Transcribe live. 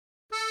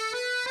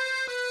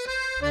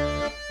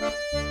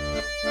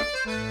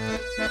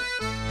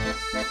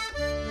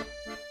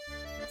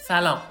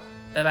سلام،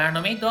 به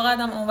برنامه دو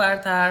قدم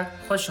اونورتر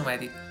خوش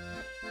اومدید.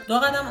 دو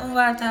قدم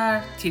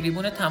اونورتر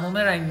تریبون تمام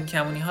رنگین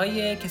کمونی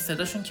هایی که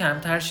صداشون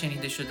کمتر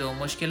شنیده شده و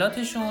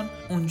مشکلاتشون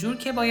اونجور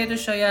که باید و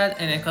شاید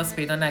انعکاس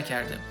پیدا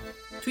نکرده.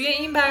 توی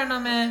این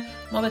برنامه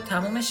ما به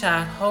تمام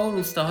شهرها و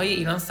روستاهای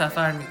ایران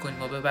سفر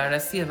میکنیم و به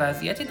بررسی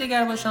وضعیت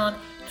دگرباشان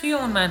توی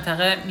اون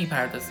منطقه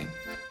میپردازیم.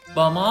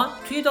 با ما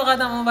توی دو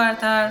قدم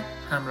اونورتر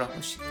همراه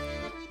باشید.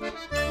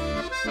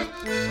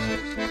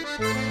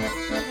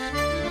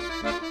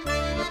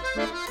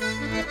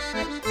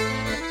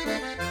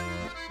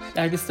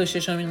 در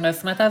 26مین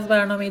قسمت از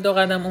برنامه دو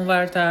قدم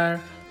اونورتر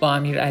با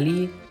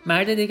امیرعلی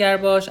مرد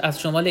دگرباش از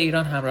شمال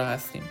ایران همراه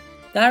هستیم.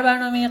 در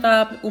برنامه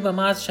قبل او به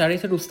ما از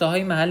شرایط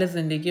روستاهای محل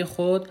زندگی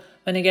خود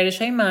و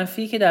نگرش‌های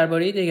منفی که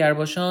درباره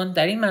دگرباشان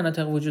در این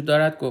مناطق وجود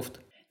دارد گفت.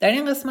 در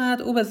این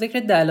قسمت او به ذکر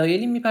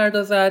دلایلی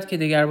می‌پردازد که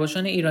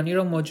دگرباشان ایرانی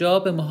را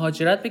مجاب به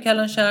مهاجرت به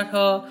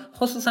کلانشهرها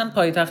خصوصاً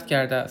پایتخت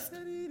کرده است.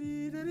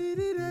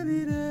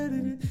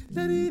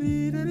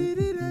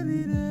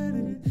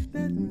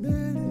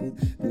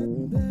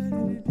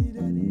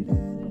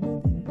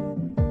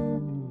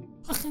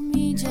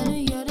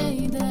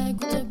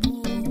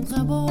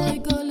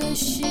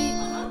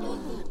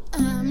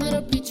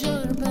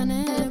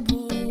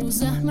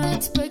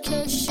 زحمت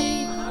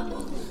بکشی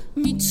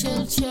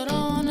میچل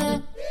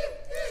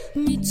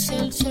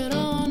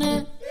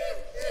چرانه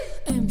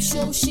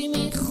امشوشی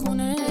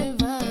میخونه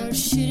ور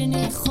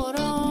شیرینی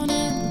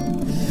خورانه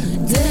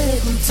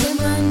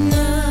دلت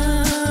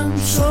منم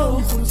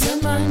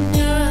شوخوت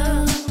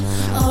منم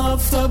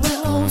آفتاب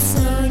او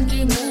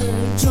سنگینه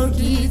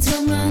جردیت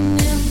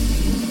منم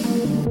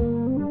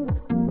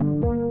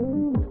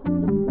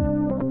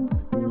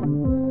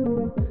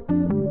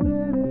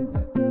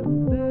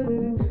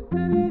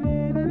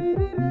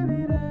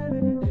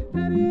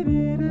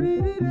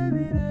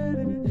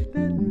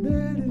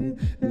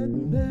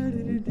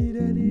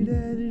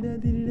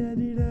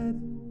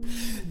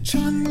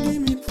چندی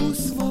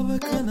میپوس و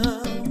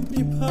بکنم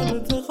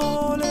میپرد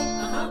غاله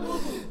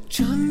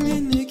چندی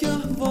نگه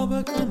و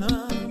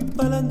بکنم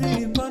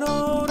بلندی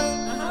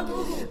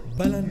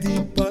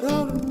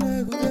برار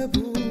نگوده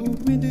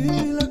بود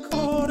میدیل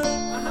کاره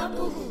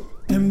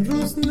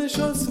امروز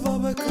نشست و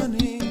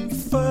بکنیم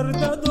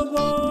فردا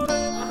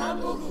دوباره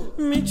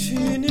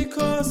میچینی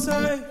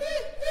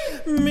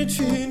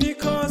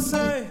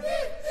کاسه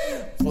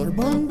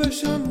قربان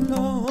بشم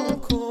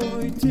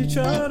لاکوی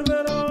تیچر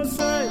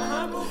براسه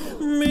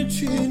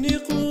میچینی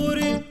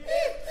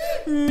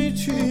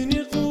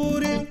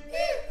قوری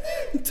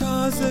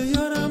تازه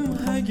یارم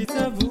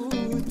هگیته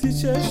بودی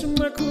چشم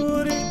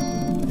کوری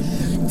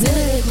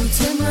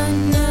دلت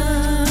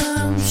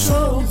منم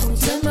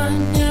شوخوت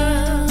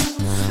منم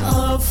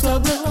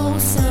آفتاب او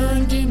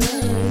سنگینه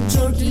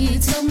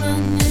جردیت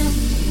منم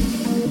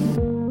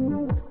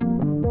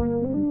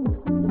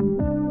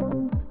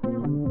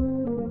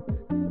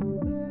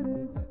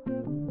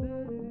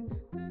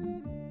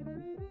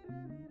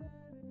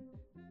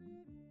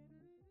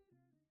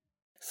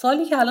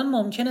سوالی که الان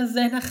ممکنه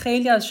ذهن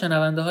خیلی از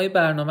شنونده های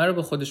برنامه رو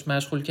به خودش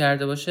مشغول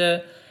کرده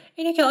باشه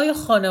اینه که آیا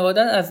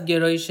خانواده‌ات از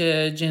گرایش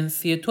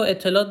جنسی تو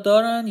اطلاع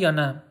دارن یا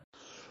نه؟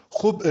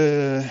 خب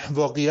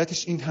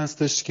واقعیتش این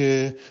هستش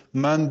که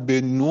من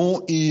به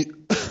نوعی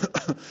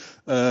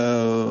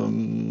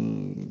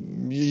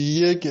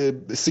یک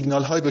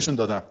سیگنال های بهشون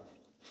دادم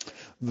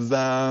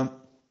و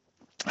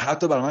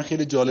حتی برای من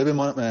خیلی جالبه.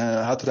 ما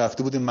حتی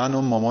رفته بودیم، من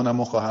و مامانم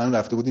و خواهرم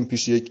رفته بودیم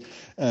پیش یک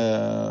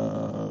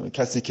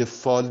کسی که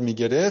فال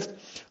میگرفت.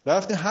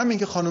 رفتیم، همین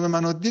که خانم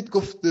منو دید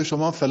گفت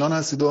شما فلان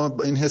هستید و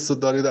این حسو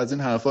دارید از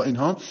این حرفا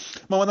اینها.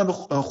 مامانم به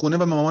خونه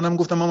و مامانم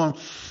گفتم مامان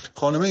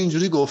خانم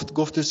اینجوری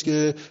گفتش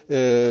که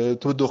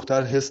تو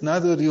دختر حس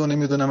نداری و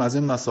نمیدونم از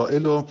این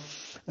مسائل و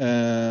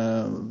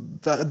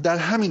در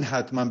همین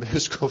حد من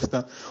بهش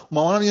گفتم.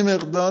 مامانم یه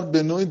مقدار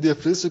به نوعی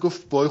دپرس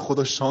گفت وای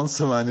خدا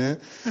شانس منه.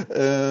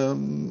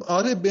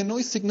 آره به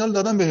نوعی سیگنال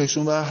دادم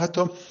بهشون و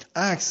حتی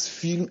عکس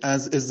فیلم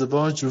از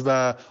ازدواج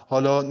و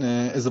حالا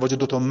ازدواج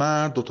دوتا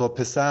مرد دوتا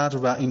پسر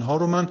و اینها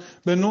رو من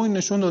به نوعی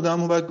نشون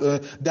دادم و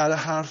در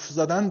حرف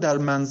زدن در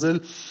منزل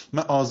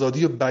من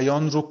آزادی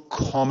بیان رو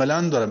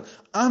کاملا دارم،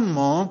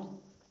 اما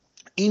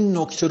این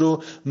نکته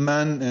رو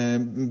من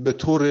به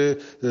طور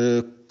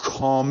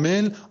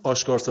کامل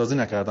آشکارسازی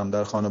نکردم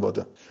در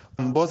خانواده.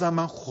 باز هم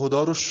من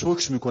خدا رو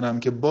شکر میکنم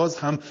که باز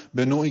هم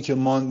به نوعی که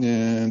ما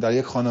در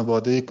یک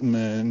خانواده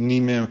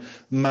نیمه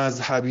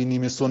مذهبی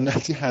نیمه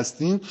سنتی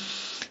هستیم،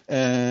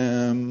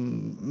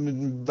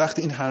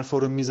 وقتی این حرفا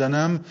رو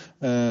میزنم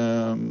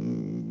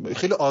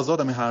خیلی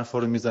آزادم این حرفا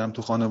رو میزنم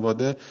تو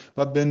خانواده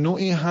و به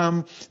نوعی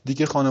هم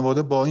دیگه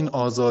خانواده با این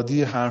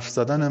آزادی حرف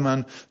زدن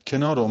من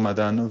کنار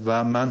اومدن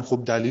و من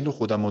خب دلیل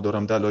خودم رو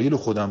دارم، دلایل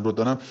خودم رو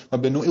دارم و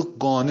به نوعی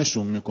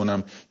قانعشون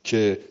میکنم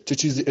که چه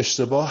چیزی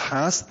اشتباه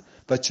هست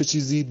و چه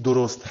چیزی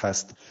درست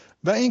هست.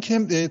 و این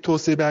که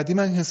توصیه بعدی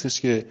من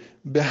هستش که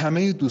به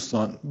همه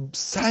دوستان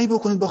سعی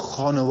بکنید با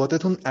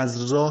خانوادهتون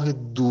از راه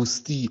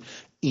دوستی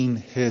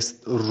این حس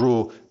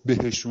رو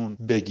بهشون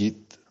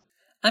بگید.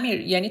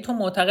 امیر، یعنی تو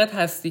معتقد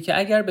هستی که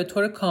اگر به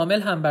طور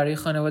کامل هم برای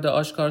خانواده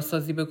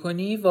آشکارسازی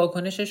بکنی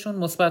واکنششون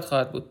مثبت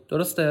خواهد بود،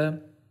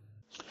 درسته؟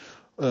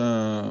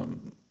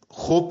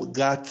 خب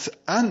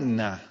قطعا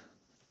نه،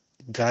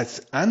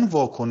 قطعا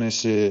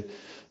واکنش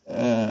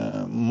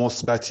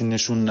مثبتی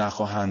نشون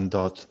نخواهند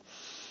داد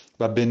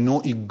و به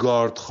نوعی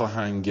گارد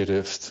خواهند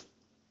گرفت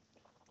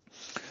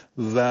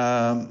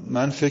و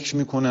من فکر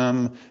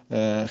میکنم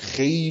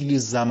خیلی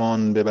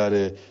زمان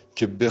ببره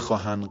که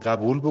بخواهن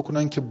قبول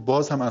بکنن که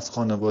باز هم از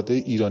خانواده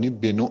ایرانی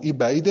به نوعی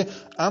بعیده،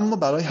 اما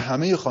برای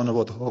همه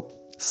خانواده ها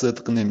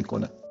صدق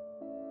نمیکنه.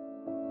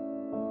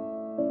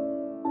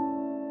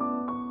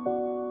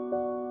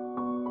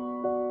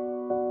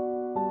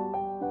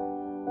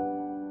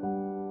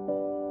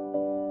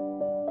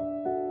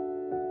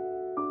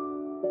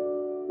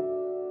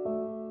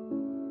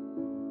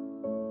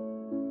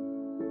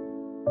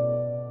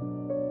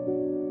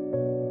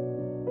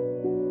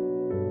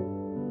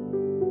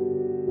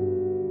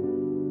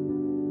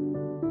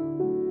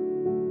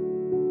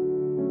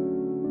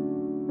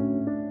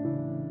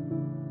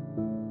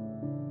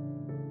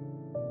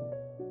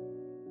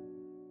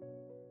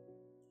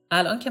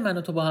 الان که من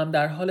و تو با هم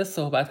در حال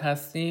صحبت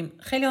هستیم،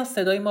 خیلی از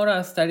صدای ما رو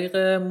از طریق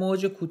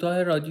موج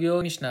کوتاه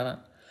رادیو میشنون.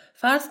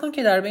 فرض کن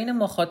که در بین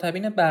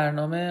مخاطبین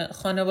برنامه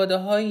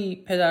خانواده‌هایی،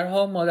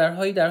 پدرها و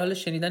مادرهایی در حال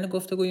شنیدن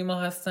گفتگوی ما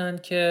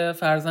هستند که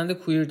فرزند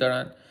کویر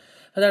دارن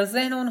و در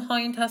ذهن اونها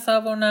این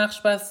تصور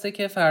نقش بسته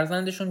که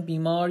فرزندشون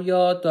بیمار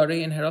یا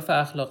دارای انحراف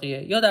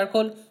اخلاقیه، یا در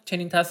کل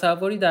چنین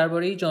تصوری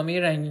درباره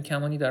جامعه رنگین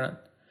کمانی دارن.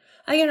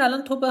 اگر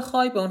الان تو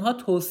بخوای به اونها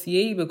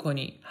توصیه‌ای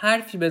بکنی،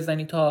 حرفی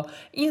بزنی تا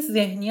این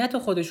ذهنیت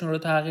خودشون رو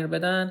تغییر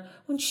بدن،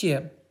 اون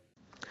چیه؟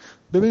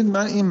 ببینید،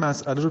 من این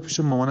مسئله رو پیش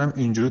مامانم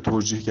اینجوری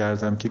توجیه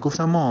کردم که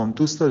گفتم مام،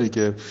 دوست داری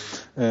که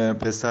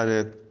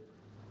پسرت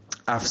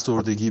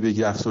افسردگی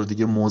بگیره،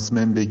 افسردگی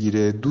مزمن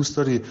بگیره؟ دوست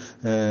داری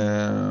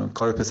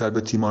کار پسر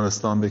به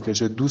تیمارستان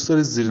بکشه؟ دوست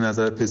داری زیر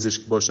نظر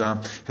پزشک باشم،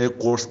 هی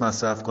قرص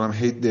مصرف کنم،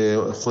 هی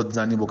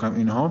خودزنی بکنم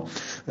اینها؟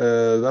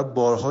 و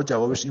بارها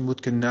جوابش این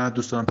بود که نه،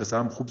 دوست دارم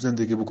پسرم خوب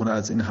زندگی بکنه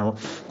از این هوا.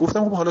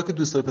 گفتم خب حالا که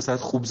دوست داری پسرت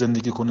خوب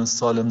زندگی کنه،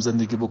 سالم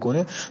زندگی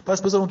بکنه،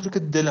 پس بذار اونطوری که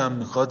دلم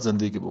میخواد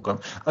زندگی بکنم.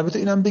 البته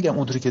اینم بگم،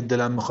 اونطوری که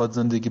دلم میخواد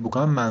زندگی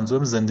بکنم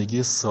منظورم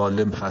زندگی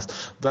سالم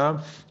هست و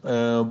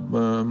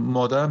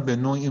مادرم به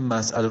نوعی این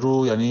مسئله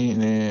رو،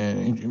 یعنی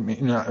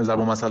این ضرب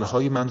مسئله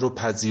های من رو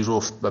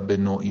پذیرفت و به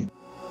نوعی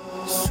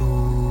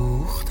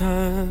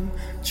سوختم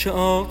چه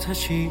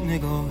آتشی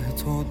نگاه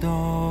تو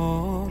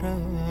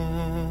دارد،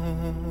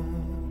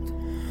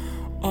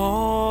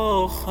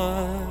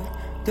 آخر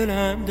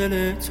دلم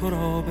دل تو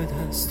را به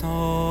دست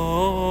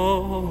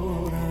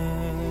آرد.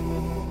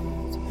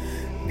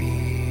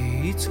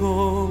 بی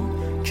تو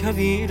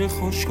کویر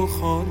خشک و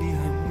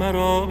خالیم،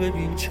 مرا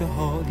ببین چه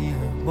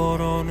حالیم،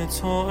 باران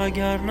تو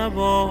اگر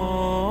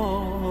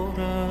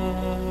نبارد.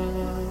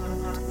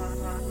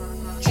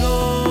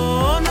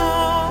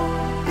 جانا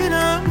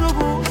اینم رو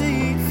بوده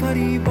این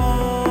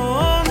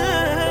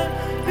فریبانه،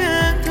 به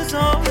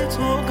انتظار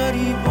تو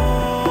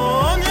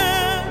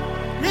غریبانه،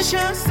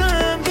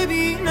 نشستم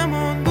ببینم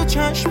آن دو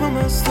چشمم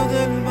از تو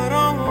دل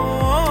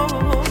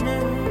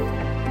برانه.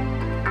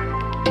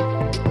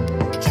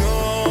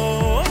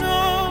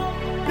 جانا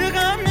به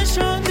غم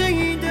نشانده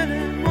این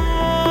دل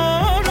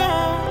ما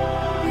را،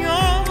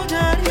 یا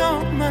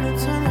دریا من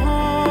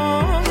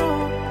تنها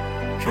را،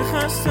 که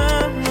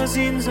خستم از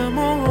این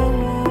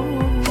زمان.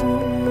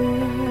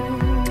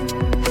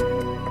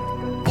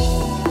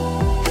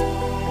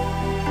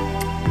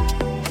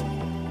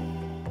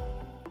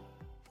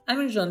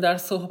 امیر جان، در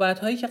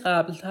صحبت‌هایی که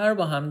قبل‌تر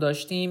با هم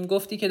داشتیم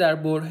گفتی که در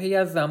برهه‌ای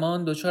از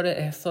زمان دچار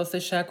احساس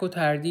شک و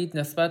تردید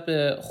نسبت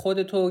به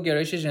خودت و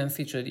گرایش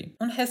جنسی شدی.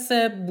 اون حس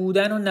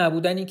بودن و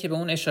نبودنی که به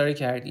اون اشاره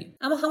کردی.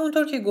 اما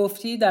همونطور که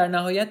گفتی در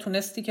نهایت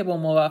تونستی که با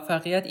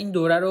موفقیت این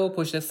دوره رو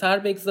پشت سر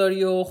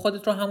بگذاری و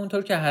خودت رو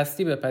همونطور که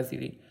هستی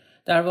بپذیری.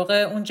 در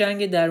واقع اون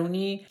جنگ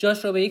درونی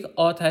جاش رو به یک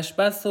آتش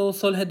بس و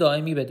صلح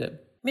دائمی بده.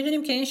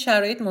 میدونیم که این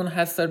شرایط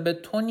منحصر به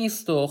تو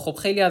نیست و خب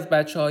خیلی از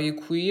بچه‌های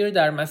کویر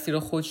در مسیر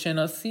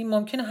خودشناسی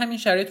ممکنه همین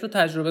شرایط رو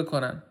تجربه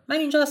کنن. من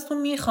اینجا از تو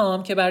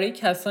میخوام که برای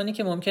کسانی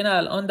که ممکنه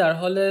الان در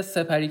حال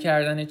سپری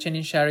کردن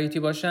چنین شرایطی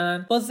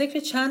باشن، با ذکر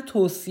چند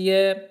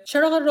توصیه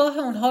چراغ راه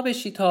اونها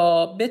بشی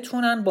تا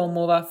بتونن با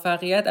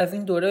موفقیت از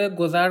این دوره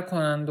گذر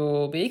کنند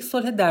و به یک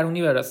صلح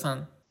درونی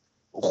برسن.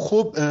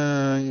 خب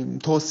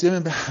توصیه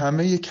من به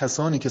همه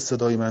کسانی که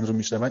صدای من رو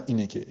میشنون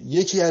اینه که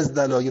یکی از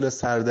دلایل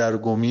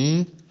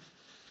سردرگمی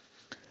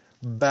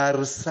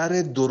بر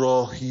سر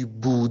دوراهی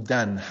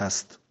بودن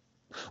هست.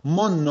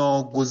 ما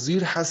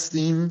ناگزیر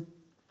هستیم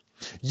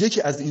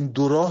یکی از این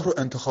دو راه رو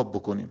انتخاب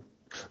بکنیم،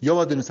 یا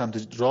باید بریم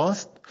سمت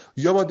راست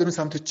یا باید بریم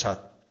سمت چپ.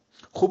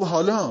 خب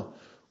حالا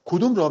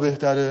کدوم راه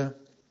بهتره؟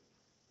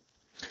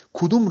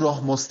 کدوم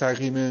راه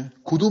مستقیمه؟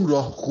 کدوم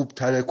راه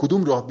خوبتره؟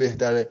 کدوم راه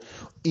بهتره؟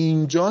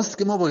 اینجاست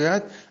که ما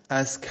باید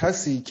از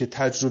کسی که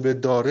تجربه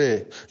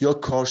داره یا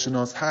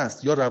کارشناس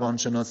هست یا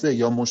روانشناسه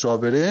یا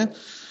مشاوره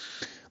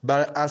بر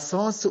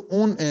اساس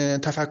اون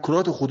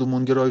تفکرات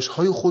خودمون، گرایش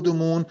های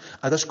خودمون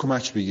ازش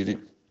کمک بگیریم.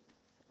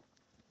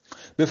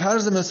 به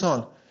فرض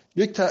مثال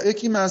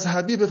یکی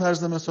مذهبی به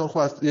فرض مثال خب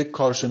از یک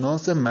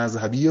کارشناس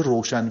مذهبی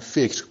روشن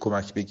فکر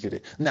کمک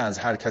بگیره، نه از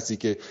هر کسی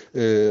که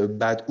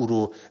بعد او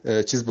رو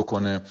چیز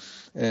بکنه،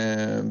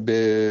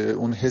 به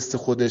اون حس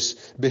خودش،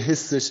 به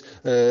حسش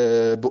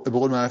به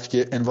قول معروف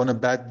که عنوان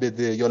بد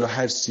بده یا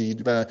هر چی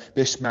و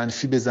بهش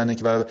منفی بزنه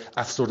که و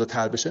افسرده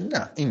تر بشه.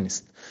 نه، این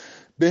نیست.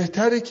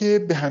 بهتره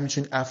که به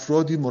همچین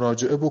افرادی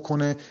مراجعه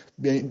بکنه،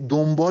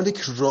 دنبال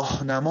یک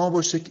راهنما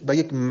باشه و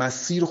یک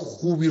مسیر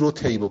خوبی رو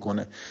طی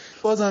بکنه.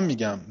 بازم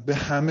میگم به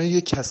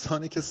همه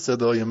کسانی که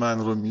صدای من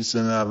رو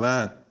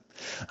میشنوند،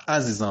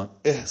 عزیزان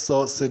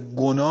احساس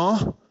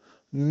گناه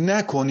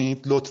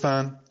نکنید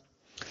لطفاً.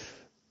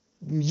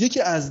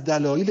 یکی از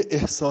دلایل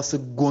احساس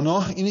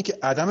گناه اینه که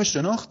عدم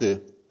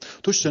شناخته.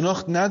 تو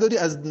شناخت نداری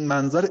از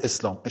منظر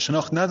اسلام،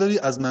 شناخت نداری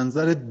از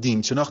منظر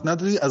دین، شناخت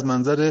نداری از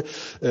منظر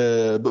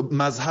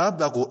مذهب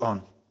و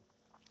قرآن.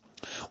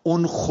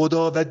 اون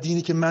خدا و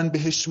دینی که من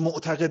بهش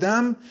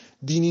معتقدم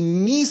دینی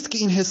نیست که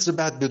این حس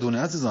بد بدونه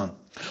عزیزان.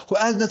 خب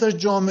از نظر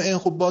جامعه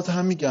خب باز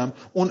هم میگم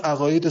اون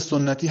عقاید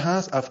سنتی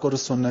هست، افکار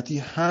سنتی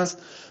هست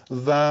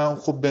و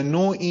خب به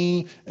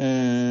نوعی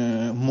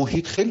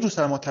محیط خیلی رو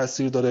سر ما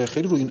تاثیر داره،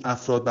 خیلی رو این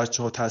افراد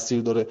بچه ها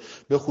تاثیر داره،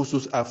 به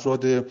خصوص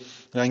افراد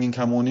رنگین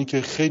کمانی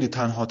که خیلی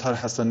تنها تر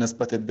هستن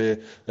نسبت به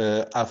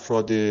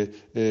افراد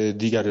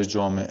دیگر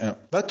جامعه.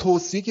 و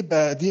توصیه که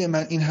بعدی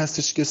من این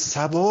هستش که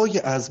سوای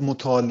از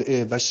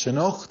مطالعه و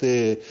شناخت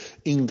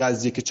این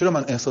قضیه که چرا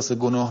من احساس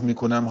گناه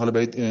میکنم، حالا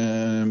برید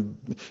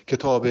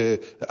کتاب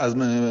از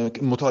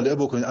مطالعه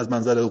بکنید از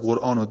منظر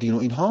قرآن و دین و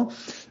اینها،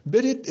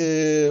 برید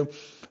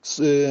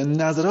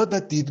نظرات و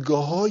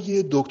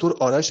دیدگاه‌های دکتر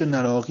آرش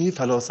نراقی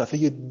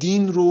فلاسفه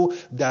دین رو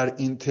در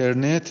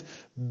اینترنت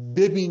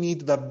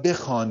ببینید و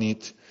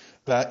بخوانید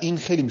و این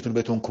خیلی میتونه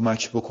بهتون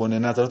کمک بکنه.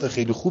 نظرات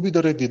خیلی خوبی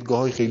داره،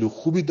 دیدگاه‌های خیلی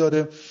خوبی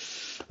داره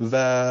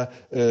و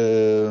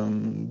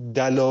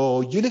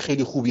دلایل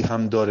خیلی خوبی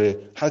هم داره.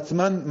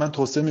 حتما من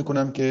توصیه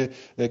میکنم که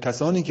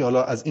کسانی که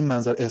حالا از این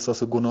منظر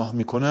احساس گناه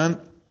میکنن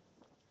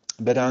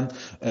برن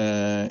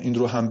این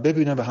رو هم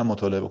ببینن و هم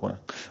مطالعه بکنن.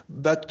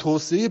 و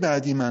توصیه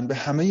بعدی من به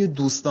همه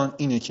دوستان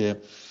اینه که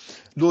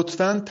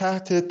لطفاً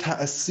تحت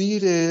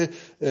تأثیر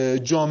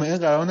جامعه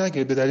قرار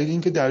نگیرید، به دلیل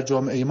اینکه در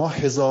جامعه ما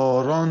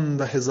هزاران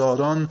و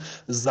هزاران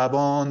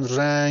زبان،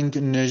 رنگ،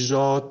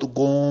 نژاد،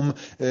 قوم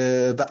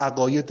و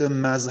عقاید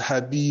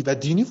مذهبی و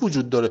دینی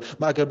وجود داره.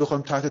 ما اگر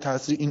بخوایم تحت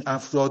تأثیر این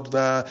افراد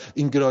و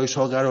این گرایش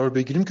ها قرار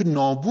بگیریم که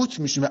نابود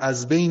میشیم و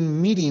از بین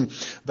میریم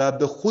و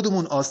به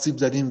خودمون آسیب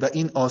زدیم و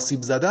این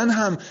آسیب زدن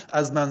هم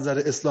از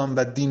منظر اسلام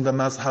و دین و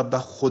مذهب و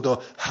خدا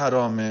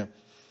حرامه.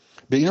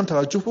 به اینم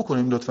توجه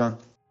بکنیم لطفاً.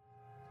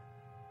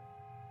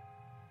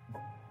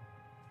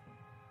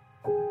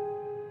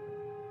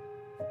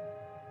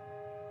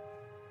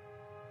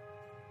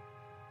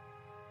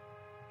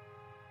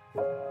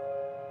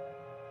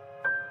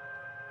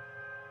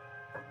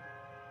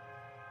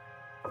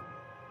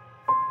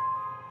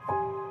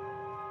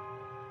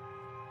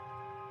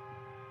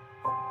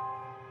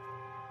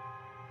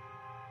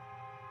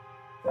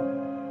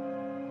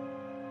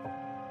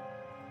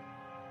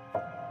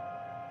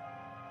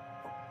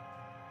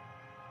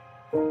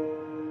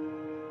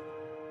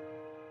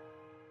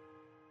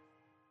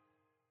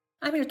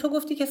 امیر، تو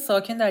گفتی که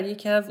ساکن در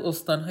یکی از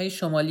استانهای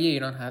شمالی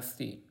ایران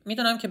هستی.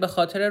 میدونم که به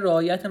خاطر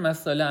رعایت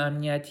مسائل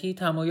امنیتی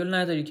تمایل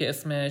نداری که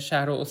اسم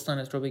شهر و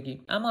استانت رو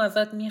بگی، اما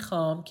ازت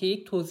میخوام که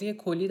یک توضیح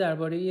کلی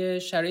درباره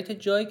شرایط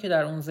جایی که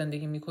در اون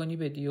زندگی میکنی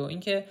بدی و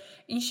اینکه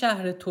این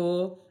شهر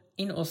تو،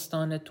 این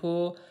استان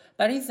تو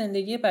برای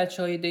زندگی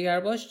بچه‌های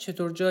دگرباش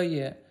چطور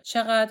جاییه؟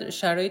 چقدر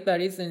شرایط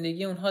برای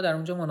زندگی اونها در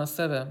اونجا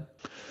مناسبه؟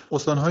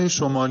 استانهای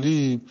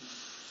شمالی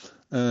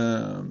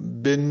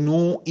به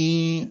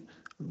نوعی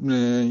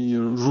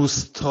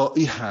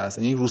روستایی هست،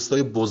 یعنی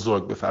روستای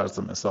بزرگ به فرض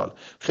مثال.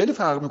 خیلی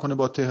فرق میکنه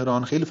با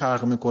تهران، خیلی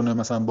فرق میکنه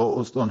مثلا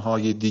با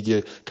استانهای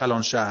دیگه،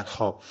 کلان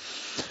شهرها،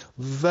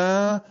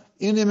 و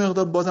این یه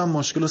مقدار بازم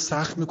مشکل رو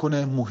سخت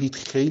میکنه. محیط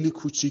خیلی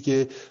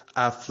کوچیکه،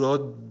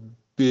 افراد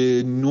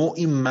به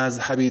نوعی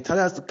مذهبی تر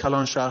از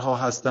کلان شهرها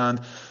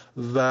هستند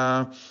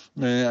و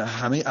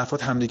همه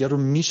افراد همدیگر رو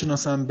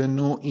میشناسن به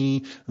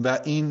نوعی و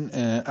این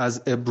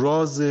از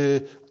ابراز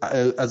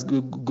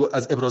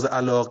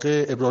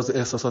علاقه، ابراز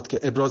احساسات، که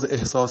ابراز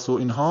احساس و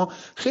اینها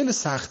خیلی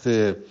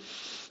سخته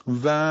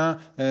و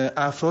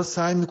افراد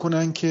سعی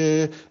میکنن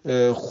که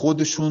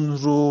خودشون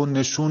رو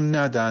نشون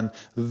ندن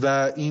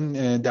و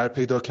این در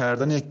پیدا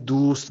کردن یک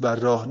دوست و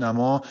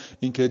راهنما،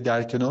 اینکه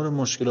در کنار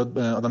مشکلات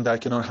آدم در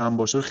کنار هم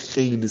باشه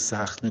خیلی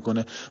سخت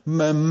میکنه.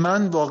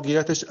 من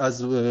واقعیتش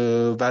از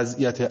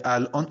وضعیت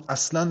الان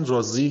اصلا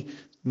راضی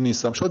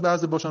نیستم. شاید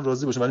بعضی باشن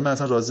راضی باشن ولی من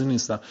اصلا راضی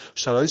نیستم.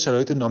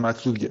 شرایط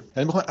نامطلوبیه.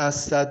 یعنی میخوام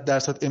از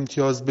 100%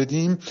 امتیاز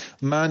بدیم،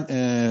 من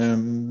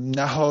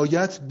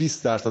نهایت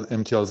 20%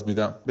 امتیاز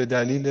میدم. به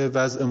دلیل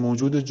وضع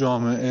موجود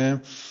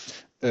جامعه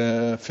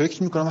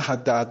فکر میکنم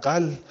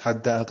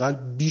حداقل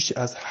بیش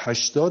از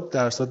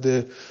 80%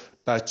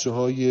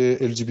 بچه‌های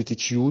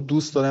LGBTQ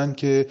دوست دارن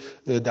که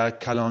در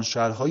کلان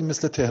شهرهایی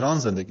مثل تهران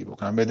زندگی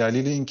بکنن، به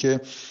دلیل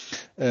اینکه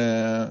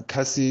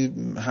کسی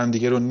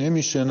همدیگه رو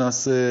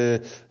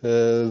نمیشناسه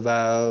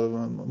و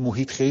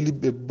محیط خیلی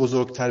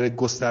بزرگتره،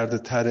 گسترده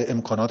تره،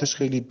 امکاناتش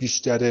خیلی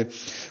بیشتره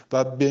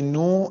و به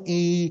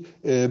نوعی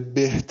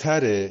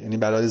بهتره، یعنی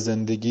برای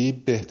زندگی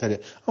بهتره.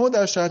 اما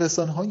در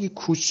شهرستان‌های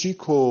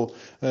کوچیک و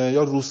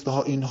یا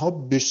روستاها اینها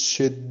به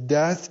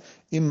شدت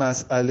این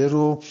مسئله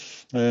رو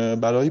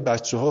برای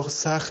بچه‌ها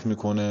سخت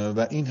میکنه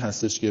و این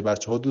هستش که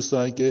بچه‌ها دوست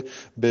دارن که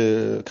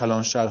به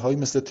کلان شهرهایی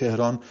مثل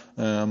تهران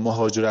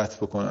مهاجرت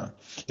بکنن.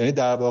 یعنی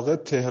در واقع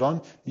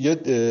تهران یه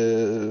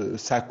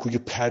سکوی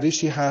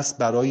پریشی هست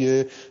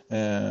برای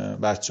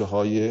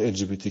بچه‌های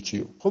LGBTQ.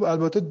 خب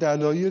البته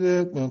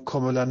دلایل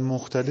کاملا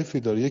مختلفی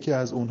داره. یکی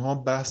از اونها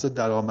بحث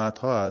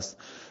درآمدها هست،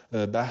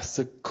 بحث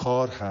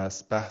کار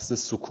هست، بحث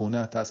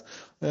سکونت هست.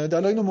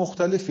 دلایل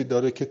مختلفی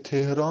داره که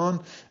تهران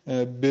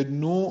به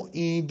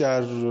نوعی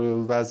در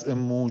وضع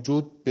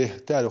موجود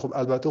بهتره. خب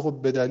البته خب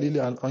به دلیل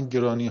الان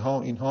گرانی ها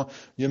و اینها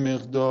یه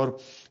مقدار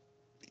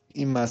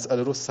این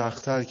مسئله رو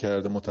سخت‌تر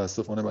کرده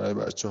متاسفانه برای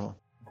بچه‌ها.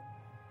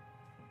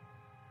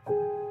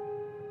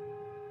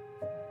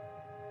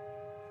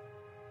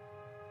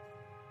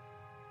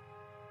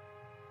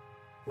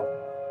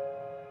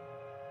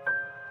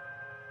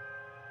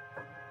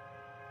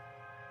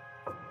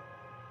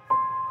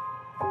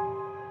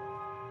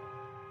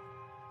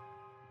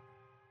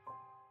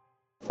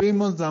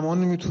 ما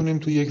زمانی میتونیم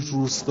تو یک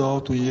روستا،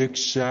 تو یک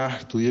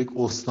شهر، تو یک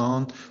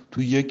استان،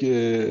 تو یک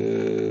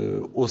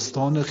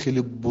استان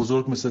خیلی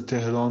بزرگ مثل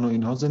تهران و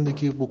اینها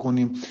زندگی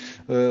بکنیم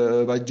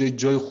و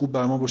جای خوب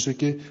بر ما باشه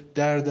که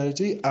در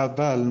درجه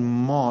اول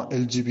ما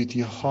LGBT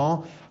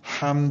ها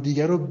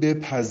همدیگر رو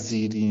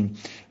بپذیریم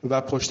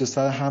و پشت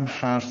سر هم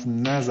حرف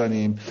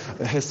نزنیم،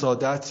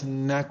 حسادت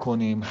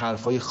نکنیم،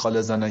 حرفای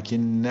خاله زنکی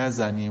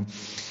نزنیم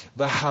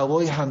و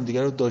هوای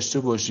همدیگر رو داشته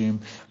باشیم.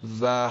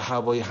 و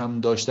هوای هم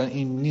داشتن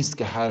این نیست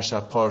که هر شب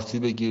پارتی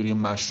بگیریم،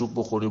 مشروب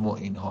بخوریم و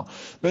اینها.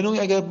 به نوعی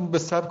اگر به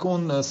سبک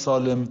اون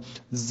سالم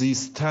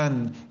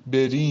زیستن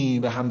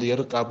بریم و همدیگر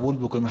رو قبول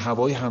بکنیم،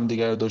 هوای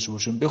همدیگر رو داشته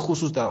باشیم، به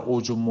خصوص در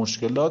اوج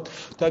مشکلات،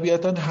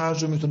 طبیعتاً هر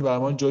جا میتونه برای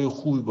ما جای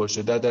خوبی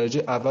باشه. در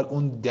درجه اول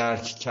اون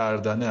درک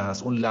کردنه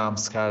هست، اون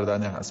لمس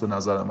کردنه هست به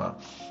نظر من،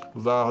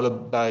 و حالا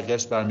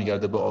بقیه‌اش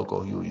برمیگرده به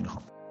آگاهی و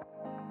اینها.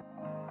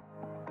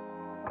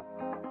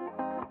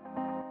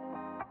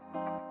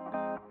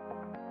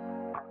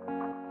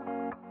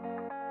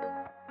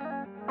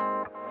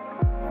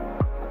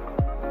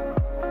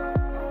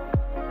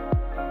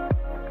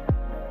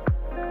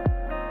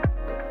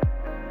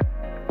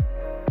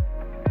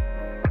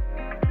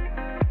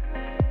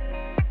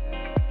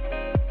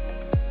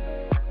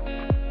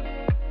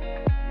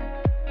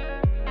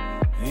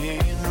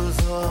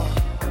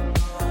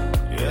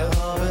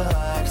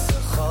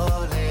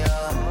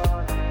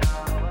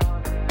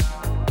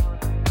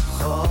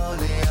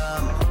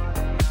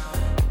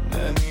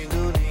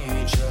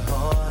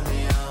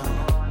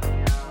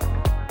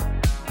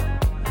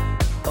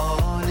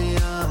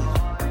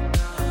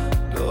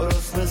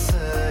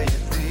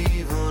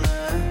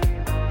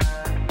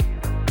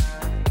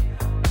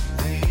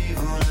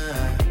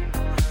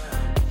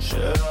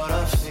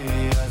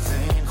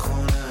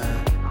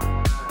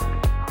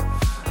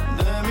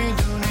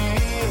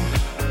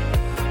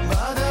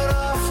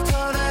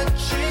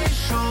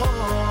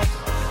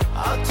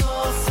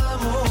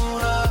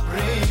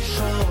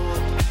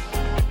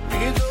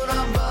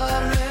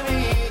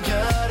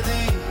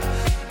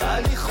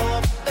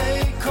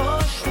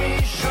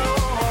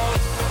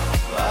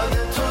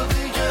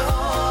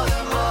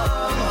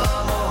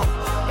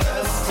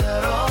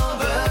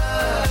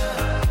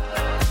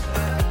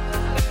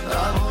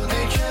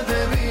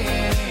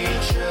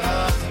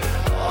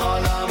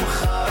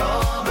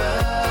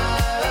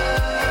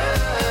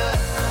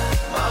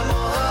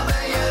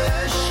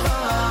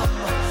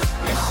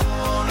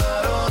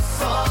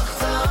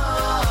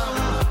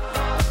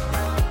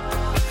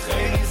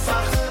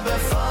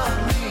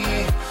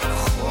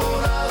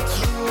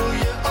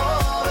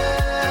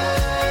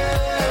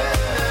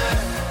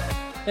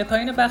 به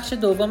پایان بخش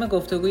دوم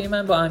گفتگوی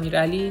من با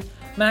امیرعلی،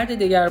 مرد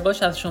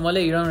دگرباش از شمال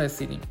ایران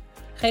رسیدیم.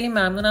 خیلی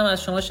ممنونم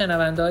از شما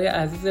شنونده‌های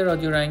عزیز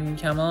رادیو رنگین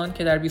کمان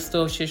که در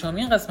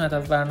 26مین قسمت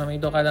از برنامه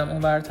دو قدم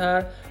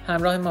اونورتر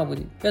همراه ما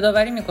بودید.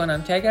 یادآوری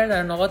می‌کنم که اگر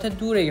در نقاط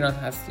دور ایران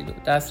هستید و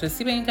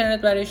دسترسی به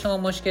اینترنت برای شما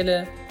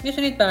مشکله،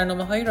 میتونید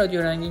برنامه‌های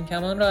رادیو رنگین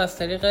کمان را از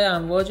طریق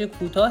امواج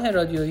کوتاه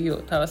رادیویی و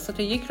توسط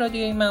یک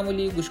رادیوی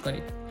معمولی گوش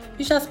کنید.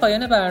 پیش از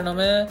پایان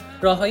برنامه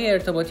راه‌های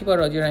ارتباطی با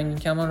رادیو رنگین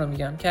کمان رو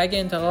میگم که اگه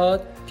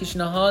انتقاد،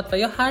 پیشنهاد و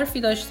یا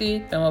حرفی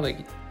داشتید به ما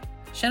بگید.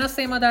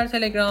 شناسه ما در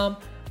تلگرام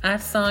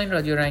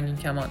رادیو رنگین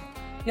کمان،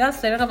 یا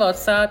از طریق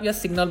واتساپ یا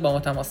سیگنال با ما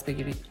تماس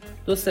بگیرید.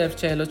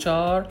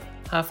 2044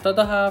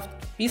 77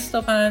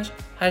 25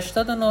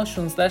 89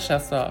 16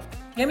 67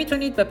 یا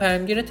میتونید به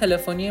پیامگیر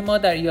تلفنی ما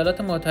در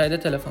ایالات متحده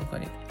تلفن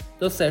کنید.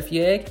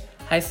 201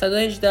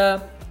 818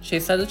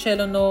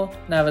 649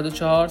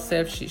 94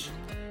 06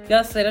 یا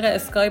از طریق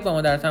اسکایپ با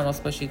ما در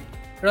تماس باشید.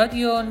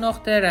 رادیو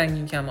نقطه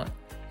رنگین کمان،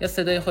 یا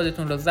صدای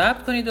خودتون رو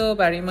ضبط کنید و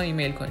برای ما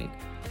ایمیل کنید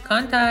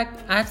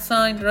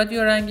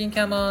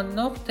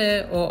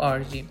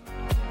contact@radioranginkman.org.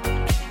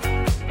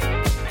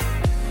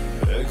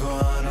 بگو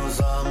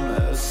هنوزم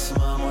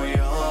اسمم و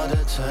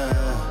یادته،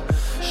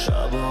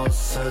 شب و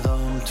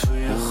صدام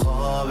توی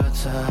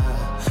خوابته،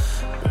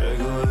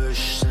 بگو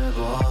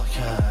اشتباه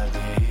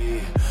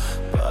کردی،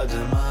 بعد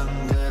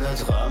من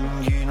دلت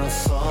غمگین و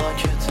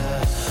ساکته،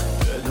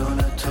 بدون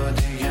تو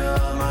دیگه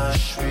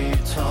همش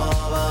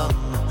بیتابم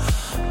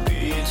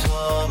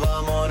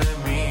و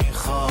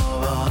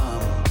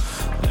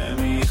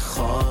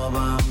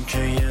نمیخوابم که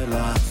یه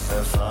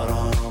لحظه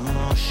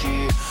فراموشی